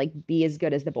wanted to like be as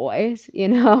good as the boys.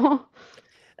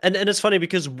 And it's funny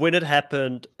because when it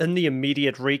happened in the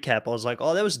immediate recap, I was like,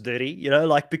 "Oh, that was dirty,"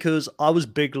 like because I was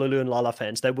big Lulu and Lala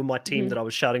fans. They were my team Hmm. that I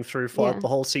was shouting through for Yeah. the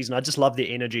whole season. I just love their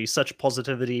energy, such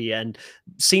positivity, and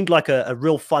seemed like a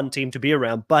real fun team to be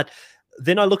around. But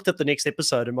then I looked at the next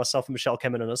episode, and myself and Michelle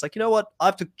came in, and I was like, you know what? I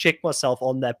have to check myself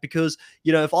on that because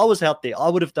if I was out there, I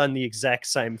would have done the exact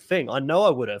same thing. I know I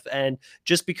would have, and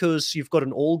just because you've got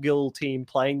an all-girl team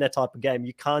playing that type of game,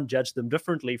 you can't judge them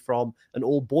differently from an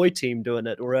all-boy team doing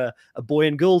it or a boy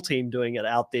and girl team doing it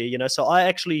out there. So I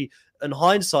actually, in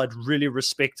hindsight, really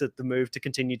respected the move to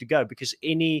continue to go because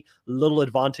any little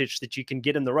advantage that you can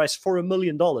get in the race for $1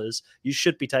 million, you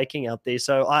should be taking out there.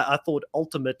 So I thought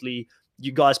ultimately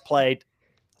you guys played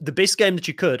the best game that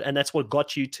you could, and that's what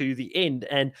got you to the end.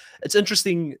 And it's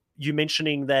interesting you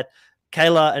mentioning that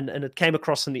Kayla, and it came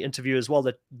across in the interview as well,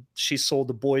 that she saw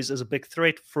the boys as a big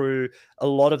threat through a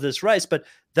lot of this race, but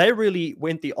they really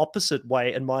went the opposite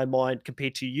way in my mind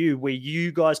compared to you, where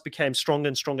you guys became stronger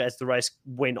and stronger as the race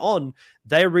went on.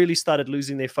 They really started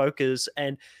losing their focus.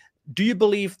 And do you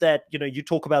believe that, you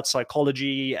talk about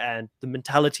psychology and the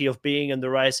mentality of being in the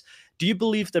race? Do you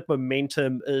believe that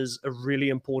momentum is a really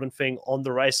important thing on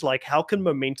the race? Like, how can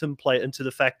momentum play into the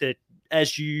fact that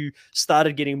as you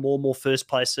started getting more and more first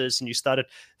places and you started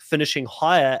finishing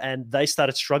higher and they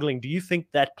started struggling, do you think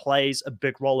that plays a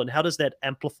big role? And how does that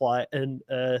amplify in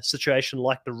a situation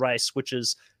like the race, which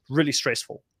is really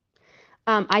stressful?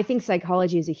 I think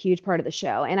psychology is a huge part of the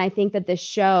show. And I think that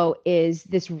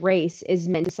this race is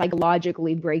meant to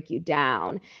psychologically break you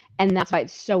down. And that's why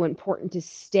it's so important to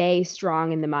stay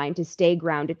strong in the mind, to stay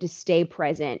grounded, to stay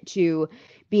present, to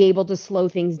be able to slow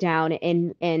things down.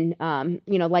 And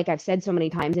like I've said so many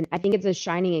times, and I think it's a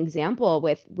shining example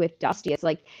with Dusty. It's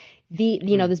like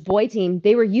Mm. this boy team,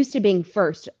 they were used to being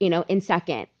first, in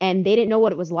second, and they didn't know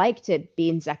what it was like to be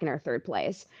in second or third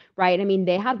place, right? I mean,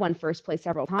 they had won first place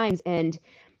several times, and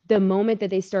the moment that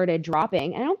they started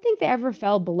dropping, and I don't think they ever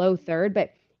fell below third,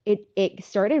 but it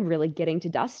started really getting to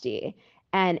Dusty.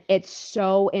 And it's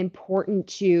so important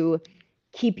to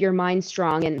keep your mind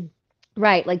strong. And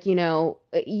right, like,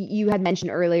 you had mentioned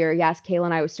earlier, yes, Kayla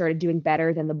and I started doing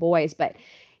better than the boys, but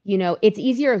it's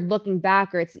easier looking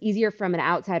back, or it's easier from an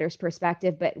outsider's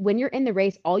perspective. But when you're in the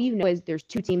race, all you know is there's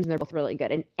two teams and they're both really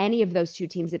good. And any of those two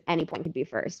teams at any point could be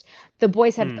first. The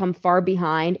boys have Mm. come far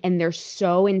behind, and they're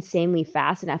so insanely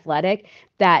fast and athletic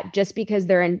that just because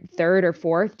they're in third or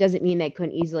fourth doesn't mean they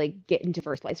couldn't easily get into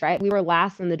first place, right? We were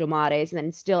last in the Domates and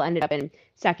then still ended up in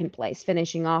second place,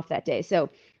 finishing off that day.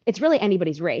 So it's really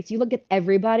anybody's race. You look at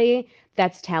everybody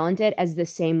that's talented as the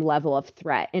same level of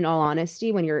threat, in all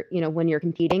honesty, when you're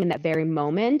competing in that very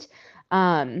moment.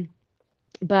 Um,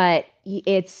 but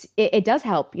it does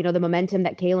help, the momentum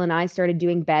that Kayla and I started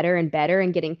doing better and better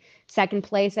and getting second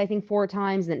place, I think 4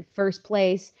 times, then first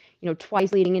place,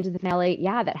 twice leading into the finale.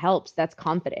 Yeah, that helps. That's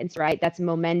confidence, right? That's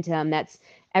momentum. That's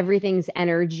everything's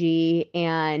energy,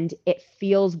 and it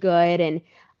feels good. And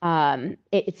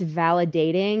it's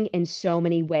validating in so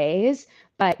many ways.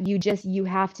 But you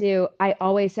have to, I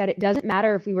always said, it doesn't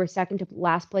matter if we were second to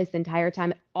last place the entire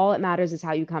time. All it matters is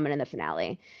how you come in the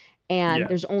finale. And Yeah.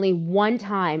 there's only one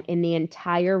time in the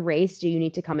entire race do you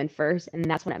need to come in first, and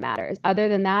that's when it matters. Other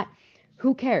than that,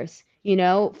 who cares?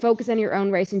 Focus on your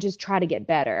own race and just try to get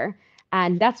better.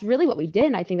 And that's really what we did.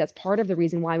 And I think that's part of the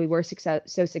reason why we were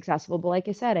so successful. But like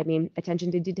I said, I mean,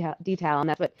 attention to detail, and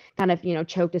that's what kind of,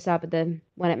 choked us up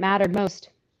when it mattered most.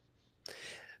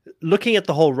 Looking at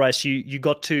the whole race, you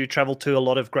got to travel to a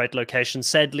lot of great locations.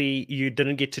 Sadly, you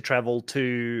didn't get to travel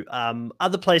to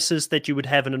other places that you would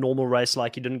have in a normal race.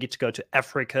 Like you didn't get to go to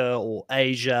Africa or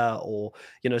Asia or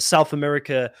South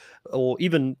America or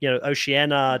even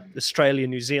Oceania, Australia,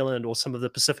 New Zealand, or some of the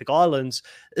Pacific Islands.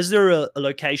 Is there a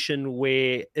location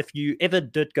where if you ever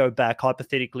did go back,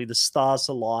 hypothetically, the stars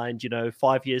aligned?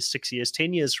 5 years, 6 years,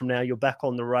 10 years from now, you're back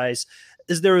on the race.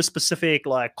 Is there a specific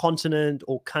like continent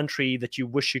or country that you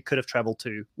wish you could have traveled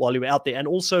to while you were out there? And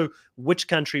also, which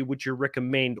country would you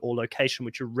recommend or location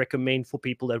would you recommend for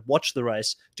people that watch the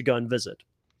race to go and visit?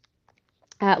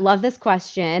 Love this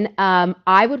question.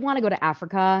 I would want to go to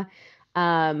Africa.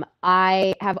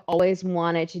 I have always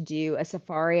wanted to do a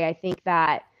safari. I think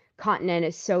that continent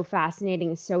is so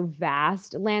fascinating, so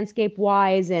vast landscape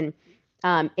wise, and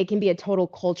it can be a total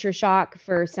culture shock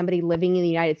for somebody living in the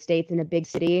United States in a big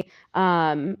city.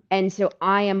 And so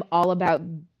I am all about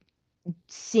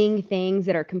seeing things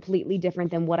that are completely different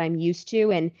than what I'm used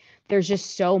to. And there's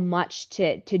just so much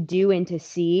to do and to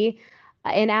see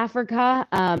in Africa.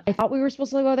 I thought we were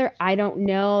supposed to go there. I don't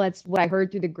know. That's what I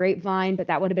heard through the grapevine, but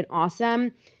that would have been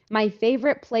awesome. My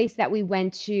favorite place that we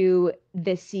went to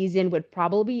this season would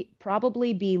probably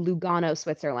be Lugano,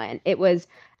 Switzerland. It was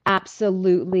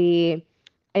absolutely,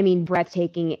 I mean,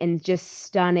 breathtaking and just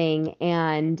stunning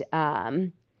and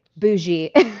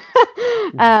bougie.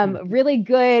 Really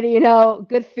good,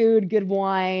 good food, good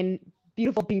wine,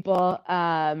 beautiful people.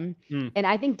 Mm. And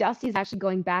I think Dusty's actually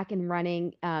going back and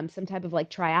running some type of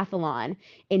like triathlon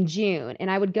in June.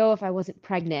 And I would go if I wasn't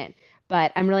pregnant,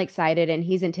 but I'm really excited and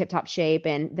he's in tip-top shape.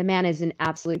 And the man is an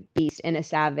absolute beast and a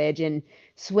savage and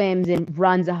swims and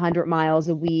runs 100 miles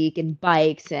a week and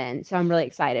bikes. And so I'm really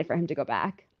excited for him to go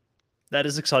back. That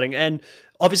is exciting. And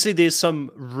obviously, there's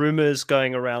some rumors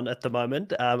going around at the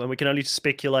moment, and we can only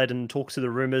speculate and talk to the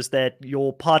rumors that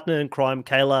your partner in crime,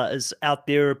 Kayla, is out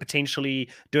there potentially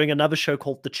doing another show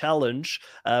called The Challenge,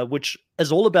 which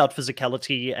is all about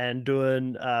physicality and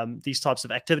doing these types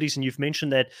of activities. And you've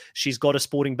mentioned that she's got a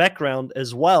sporting background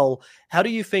as well. How do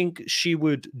you think she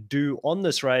would do on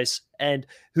this race? And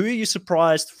who are you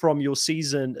surprised from your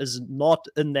season is not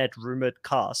in that rumored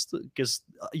cast? Because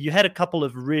you had a couple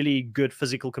of really good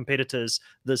physical competitors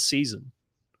this season.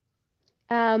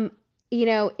 Um,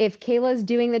 if Kayla's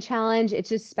doing the challenge, it's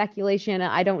just speculation.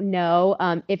 I don't know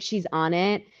if she's on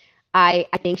it. I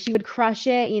think she would crush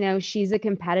it. She's a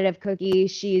competitive cookie.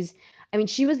 I mean,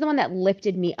 she was the one that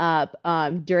lifted me up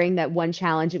during that one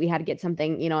challenge that we had to get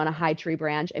something, on a high tree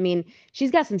branch. I mean,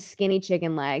 she's got some skinny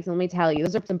chicken legs. And let me tell you,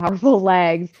 those are some powerful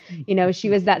legs. She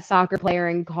was that soccer player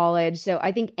in college. So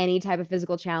I think any type of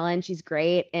physical challenge, she's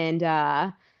great. And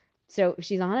so if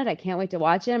she's on it, I can't wait to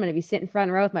watch it. I'm going to be sitting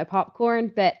front row with my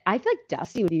popcorn. But I feel like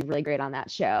Dusty would be really great on that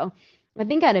show. I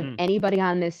think out of Mm. anybody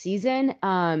on this season,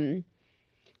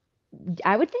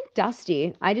 I would think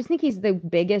Dusty. I just think he's the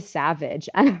biggest savage.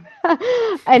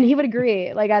 And he would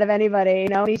agree, like out of anybody,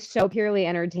 he's so purely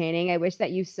entertaining. I wish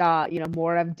that you saw,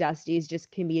 more of Dusty's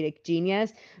just comedic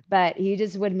genius, but he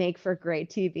just would make for great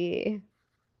TV.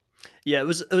 Yeah, it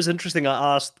was interesting.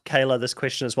 I asked Kayla this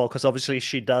question as well because obviously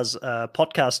she does a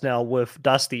podcast now with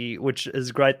Dusty, which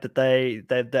is great that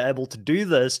they're able to do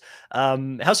this.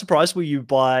 How surprised were you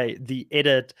by the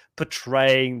edit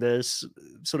portraying this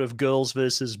sort of girls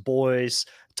versus boys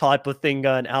type of thing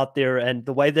going out there, and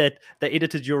the way that they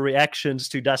edited your reactions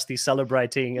to Dusty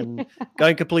celebrating and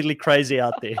going completely crazy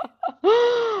out there?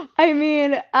 I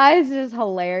mean, it's just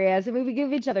hilarious. I mean, we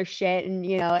give each other shit,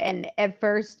 and at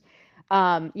first,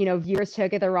 viewers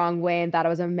took it the wrong way and thought I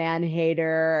was a man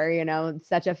hater or,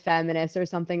 such a feminist or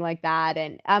something like that.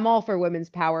 And I'm all for women's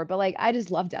power, but like, I just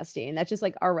love Dusty and that's just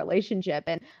like our relationship.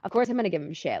 And of course, I'm going to give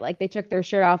him shit. Like, they took their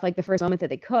shirt off like the first moment that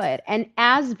they could. And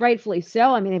as rightfully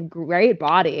so, I mean, they have great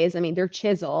bodies. I mean, they're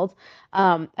chiseled.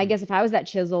 I guess if I was that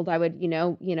chiseled, I would, wear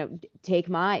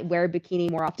a bikini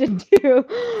more often too.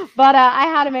 But I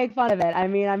had to make fun of it. I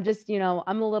mean, I'm just,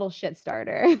 I'm a little shit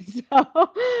starter. So,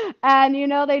 and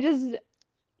they just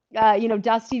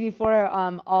Dusty before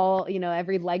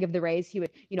every leg of the race, he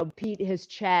would, beat his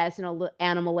chest in a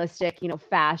animalistic,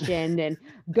 fashion and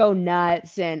go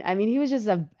nuts. And I mean, he was just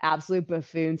an absolute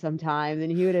buffoon sometimes, and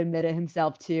he would admit it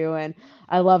himself too. And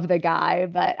I love the guy,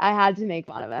 but I had to make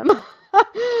fun of him.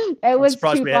 It I'm was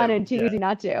surprised too we fun have, and too yeah. easy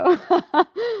not to.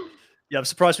 Yeah, I'm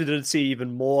surprised we didn't see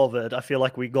even more of it. I feel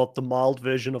like we got the mild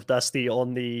version of Dusty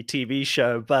on the TV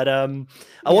show. But I Yeah.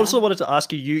 also wanted to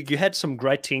ask you, you had some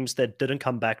great teams that didn't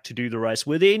come back to do the race.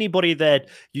 Were there anybody that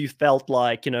you felt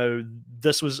like,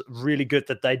 this was really good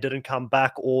that they didn't come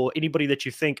back, or anybody that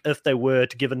you think if they were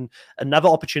to given another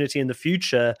opportunity in the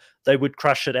future, they would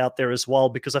crush it out there as well?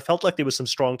 Because I felt like there were some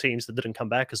strong teams that didn't come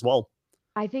back as well.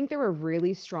 I think there were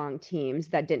really strong teams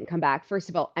that didn't come back. First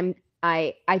of all,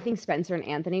 I think Spencer and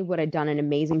Anthony would have done an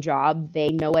amazing job. They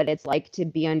know what it's like to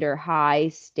be under high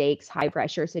stakes, high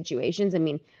pressure situations. I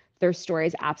mean, their story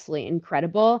is absolutely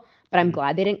incredible, but I'm Mm.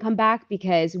 glad they didn't come back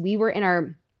because we were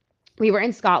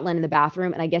in Scotland in the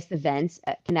bathroom, and I guess the vents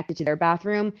connected to their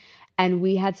bathroom. And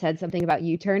we had said something about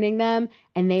you turning them,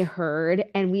 and they heard.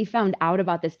 And we found out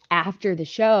about this after the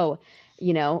show.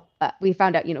 We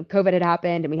found out, COVID had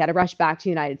happened, and we had to rush back to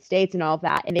the United States and all of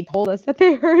that. And they told us that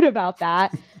they heard about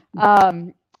that.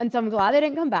 And so I'm glad they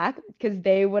didn't come back because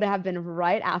they would have been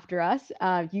right after us,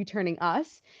 you turning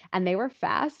us. And they were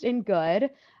fast and good.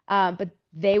 But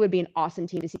they would be an awesome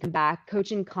team to see come back.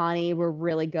 Coach and Connie were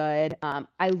really good.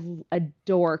 I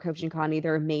adore Coach and Connie.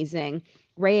 They're amazing.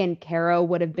 Ray and Caro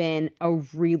would have been a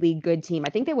really good team.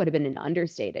 I think they would have been an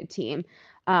understated team.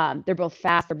 They're both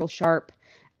fast. They're both sharp.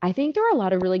 I think there were a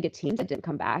lot of really good teams that didn't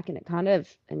come back, and it kind of,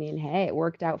 I mean, hey, it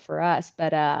worked out for us.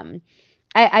 But I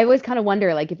always kind of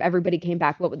wonder, like, if everybody came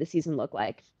back, what would the season look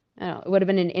like? I don't know. It would have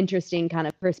been an interesting kind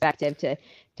of perspective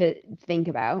to think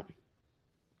about.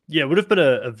 Yeah, it would have been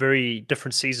a very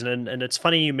different season. And it's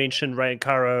funny you mentioned Ray and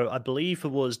Caro. I believe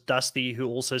it was Dusty who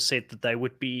also said that they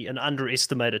would be an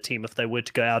underestimated team if they were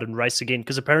to go out and race again.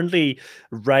 Because apparently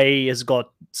Ray has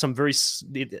got some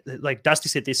like Dusty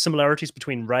said, there's similarities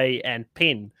between Ray and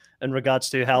Penn in regards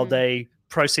to how Mm. they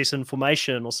process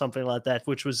information or something like that,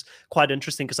 which was quite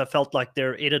interesting because I felt like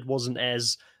their edit wasn't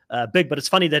as big. But it's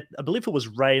funny that I believe it was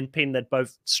Ray and Penn that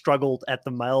both struggled at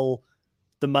the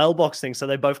mailbox thing. So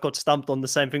they both got stumped on the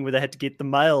same thing where they had to get the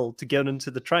mail to get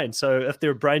into the train. So if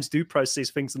their brains do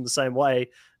process things in the same way,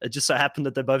 it just so happened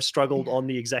that they both struggled on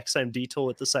the exact same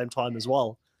detour at the same time as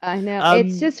well. I know.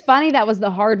 It's Um, just funny that was the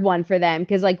hard one for them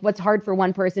because, like, what's hard for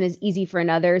one person is easy for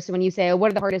another. So when you say, oh, what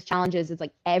are the hardest challenges? It's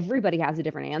like everybody has a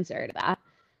different answer to that.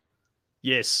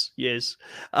 Yes, yes.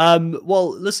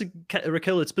 Well, listen,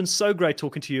 Raquel, it's been so great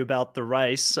talking to you about the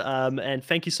race, and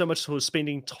thank you so much for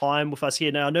spending time with us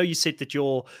here. Now, I know you said that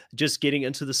you're just getting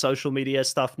into the social media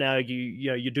stuff now.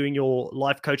 You're doing your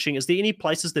life coaching. Is there any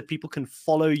places that people can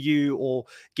follow you or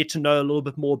get to know a little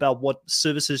bit more about what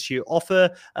services you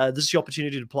offer? This is your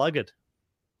opportunity to plug it.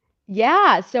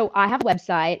 Yeah, so I have a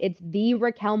website. It's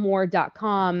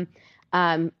theraquelmoore.com.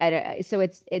 So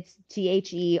it's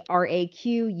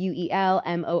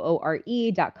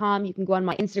TheRaquelMoore.com. You can go on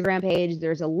my Instagram page.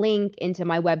 There's a link into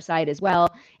my website as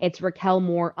well. It's Raquel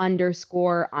Moore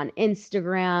 _on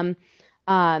Instagram.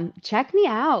 Check me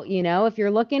out. If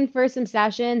you're looking for some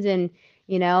sessions, and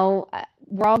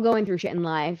we're all going through shit in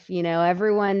life.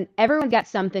 Everyone's got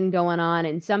something going on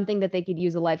and something that they could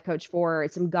use a life coach for, or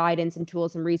some guidance, some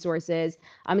tools, some resources.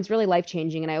 It's really life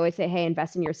changing. And I always say, hey,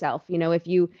 invest in yourself. If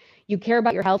you care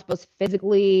about your health, both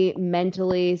physically,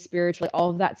 mentally, spiritually, all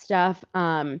of that stuff.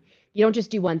 You don't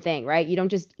just do one thing, right? You don't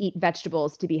just eat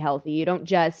vegetables to be healthy. You don't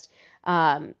just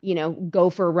go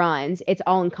for runs. It's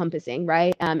all encompassing,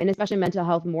 right? And especially mental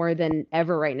health more than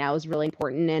ever right now is really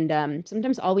important. And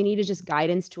sometimes all we need is just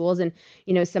guidance, tools, and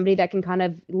somebody that can kind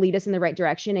of lead us in the right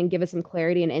direction and give us some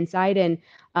clarity and insight, and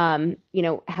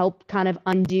help kind of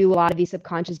undo a lot of these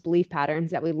subconscious belief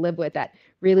patterns that we live with that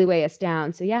really weigh us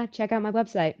down. So yeah, check out my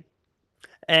website.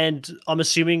 And I'm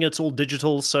assuming it's all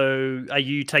digital. So are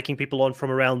you taking people on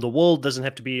from around the world? Doesn't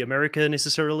have to be America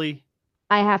necessarily.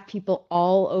 I have people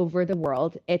all over the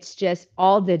world. It's just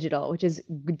all digital, which is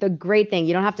the great thing.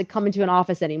 You don't have to come into an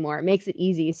office anymore. It makes it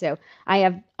easy. So I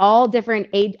have all different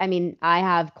age. I mean, I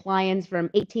have clients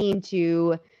from 18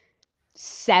 to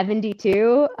 72.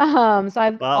 So I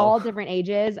have Wow. all different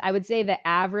ages. I would say the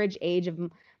average age of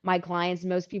my clients,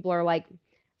 most people are like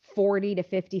 40 to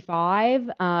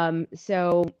 55.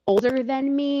 So older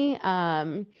than me.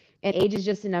 And age is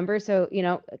just a number. So,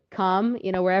 come,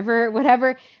 wherever,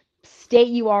 whatever state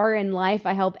you are in life,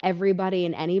 I help everybody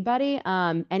and anybody,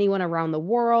 anyone around the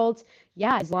world.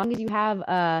 Yeah, as long as you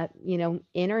have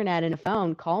internet and a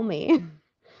phone, call me.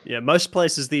 Yeah, most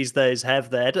places these days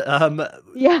have that.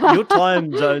 Yeah. Your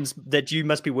time zones that you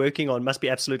must be working on must be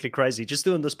absolutely crazy. Just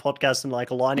doing this podcast and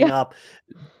like lining Yeah. up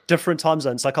different time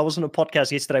zones. Like I was on a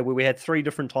podcast yesterday where we had 3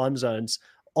 different time zones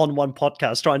on one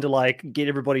podcast. Trying to like get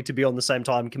everybody to be on the same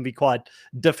time can be quite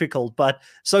difficult, but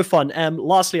so fun.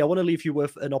 Lastly, I want to leave you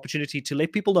with an opportunity to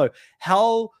let people know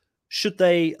how should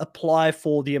they apply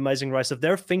for the Amazing Race? If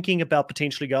they're thinking about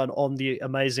potentially going on the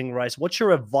Amazing Race, what's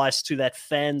your advice to that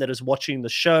fan that is watching the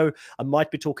show? I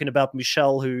might be talking about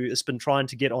Michelle, who has been trying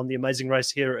to get on the Amazing Race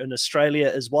here in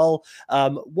Australia as well.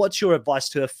 What's your advice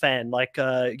to a fan, like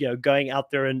going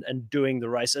out there and doing the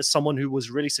race as someone who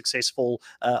was really successful,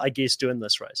 I guess, doing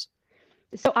this race?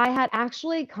 So I had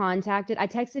actually I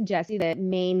texted Jesse, the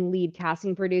main lead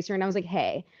casting producer, and I was like,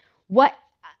 "Hey, what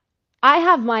I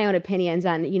have my own opinions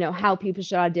on, how people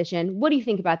should audition. What do you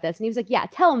think about this?" And he was like, "Yeah,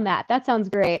 tell him that. That sounds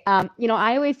great." I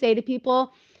always say to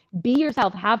people, be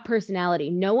yourself, have personality.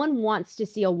 No one wants to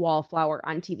see a wallflower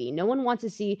on TV. No one wants to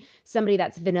see somebody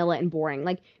that's vanilla and boring.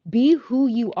 Like, be who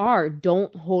you are.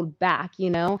 Don't hold back.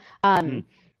 Mm,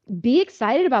 Be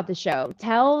excited about the show.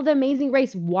 Tell the Amazing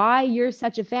Race why you're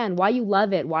such a fan, why you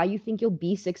love it, why you think you'll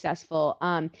be successful.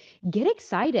 Get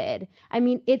excited. I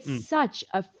mean, it's mm. such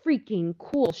a freaking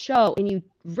cool show, and you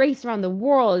race around the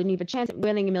world, and you have a chance at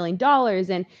winning $1 million.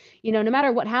 And no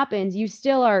matter what happens, you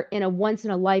still are in a once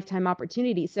in a lifetime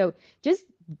opportunity. So just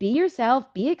be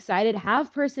yourself, be excited,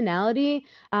 have personality,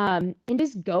 and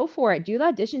just go for it. Do the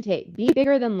audition tape. Be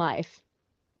bigger than life.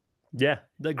 Yeah,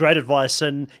 great advice.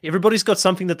 And everybody's got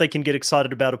something that they can get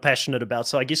excited about or passionate about.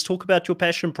 So I guess talk about your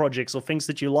passion projects or things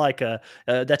that you like.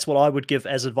 That's what I would give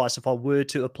as advice if I were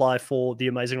to apply for the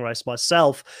Amazing Race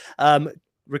myself.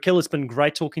 Raquel, it's been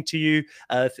great talking to you.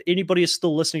 If anybody is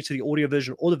still listening to the audio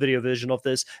version or the video version of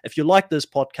this, if you like this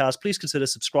podcast, please consider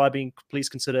subscribing. Please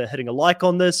consider hitting a like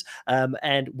on this.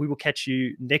 And we will catch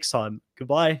you next time.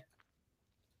 Goodbye.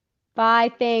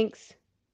 Bye. Thanks.